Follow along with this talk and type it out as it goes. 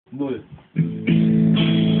0.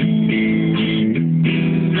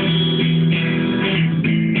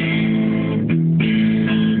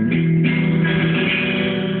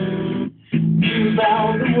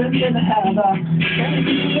 About the wind in the heather, and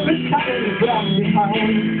the fear is coming from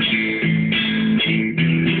behind.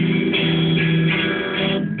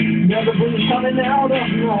 Never been coming out of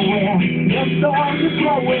nowhere, the storm is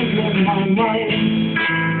blowing in my mind.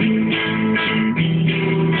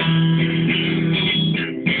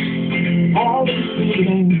 All these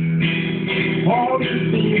feelings, all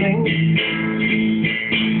these feelings.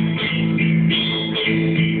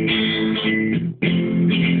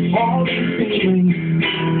 All these feelings,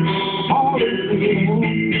 all these feelings.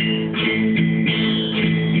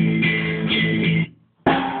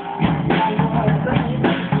 I was a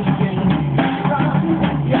weekend, running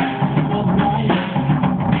the gas of life.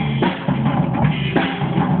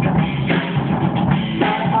 I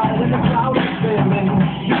hide in a cloud of feeling,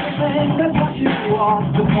 you think that's what you want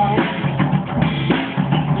to find.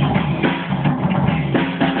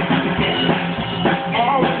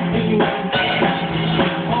 All these feelings.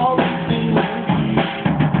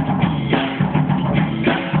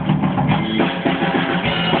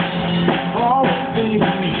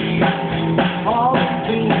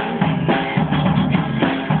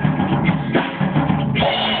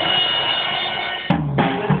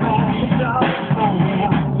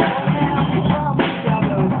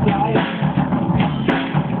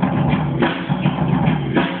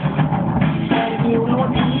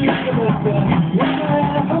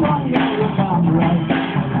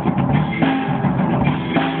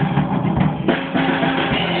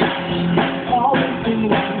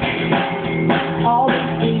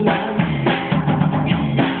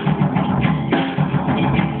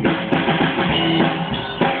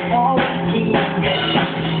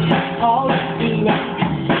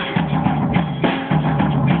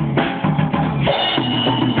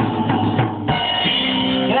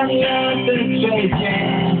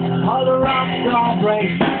 All the rocks are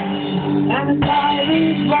breaking, and the tide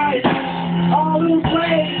is rising. All the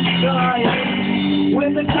waves flying,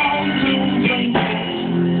 with the cold moon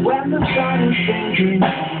blinking, when the sun is sinking.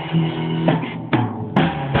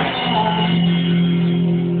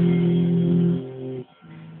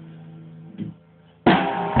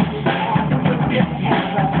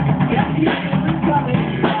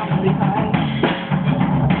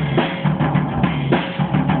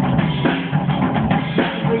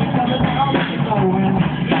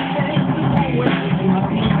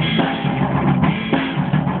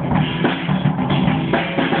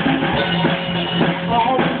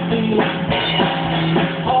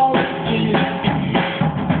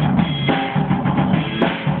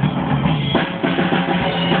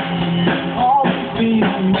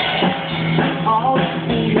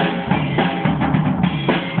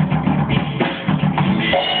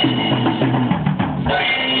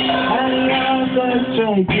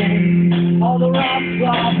 All the rocks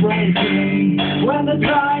are breaking, when the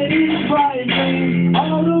tide is rising.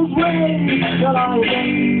 All those waves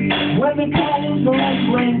colliding, when the cold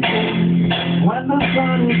moon blinking, when the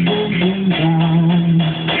sun is sinking down.